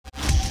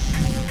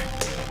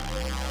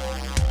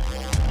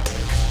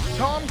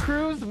Tom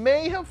Cruise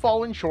may have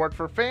fallen short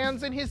for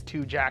fans in his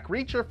two Jack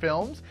Reacher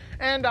films,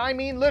 and I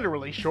mean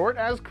literally short,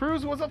 as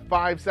Cruise was a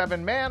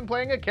 5'7" man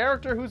playing a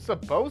character who's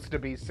supposed to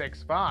be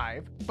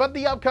 6'5", but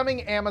the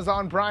upcoming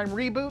Amazon Prime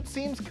reboot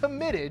seems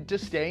committed to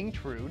staying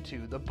true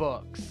to the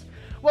books.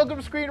 Welcome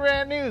to Screen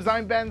Rant News,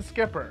 I'm Ben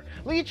Skipper.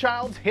 Lee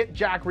Child's hit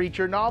Jack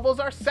Reacher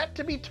novels are set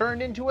to be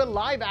turned into a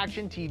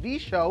live-action TV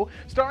show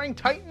starring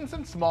Titans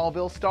and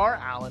Smallville star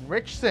Alan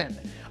Ritchson.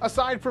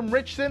 Aside from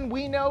Ritchson,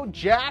 we know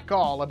jack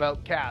all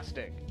about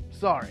casting.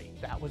 Sorry,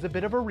 that was a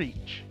bit of a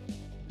reach.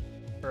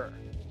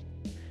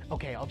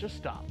 Okay, I'll just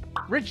stop.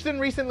 Ritchson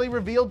recently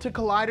revealed to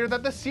Collider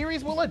that the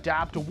series will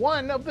adapt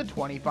one of the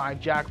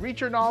 25 Jack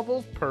Reacher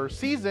novels per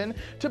season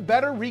to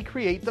better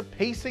recreate the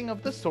pacing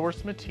of the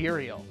source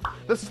material.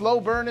 The slow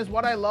burn is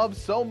what I love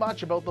so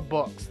much about the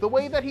books, the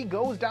way that he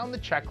goes down the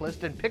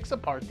checklist and picks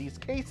apart these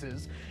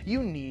cases.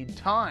 You need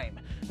time.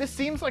 This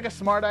seems like a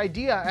smart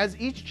idea, as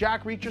each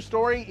Jack Reacher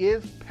story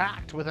is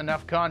packed with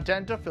enough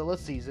content to fill a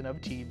season of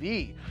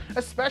TV.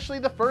 Especially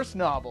the first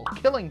novel,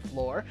 Killing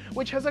Floor,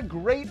 which has a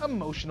great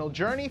emotional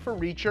journey for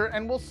Reacher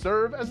and will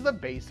serve as the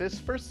basis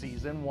for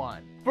Season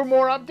 1. For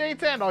more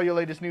updates and all your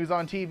latest news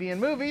on TV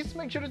and movies,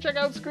 make sure to check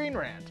out Screen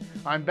Rant.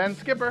 I'm Ben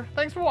Skipper,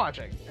 thanks for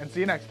watching, and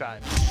see you next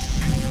time.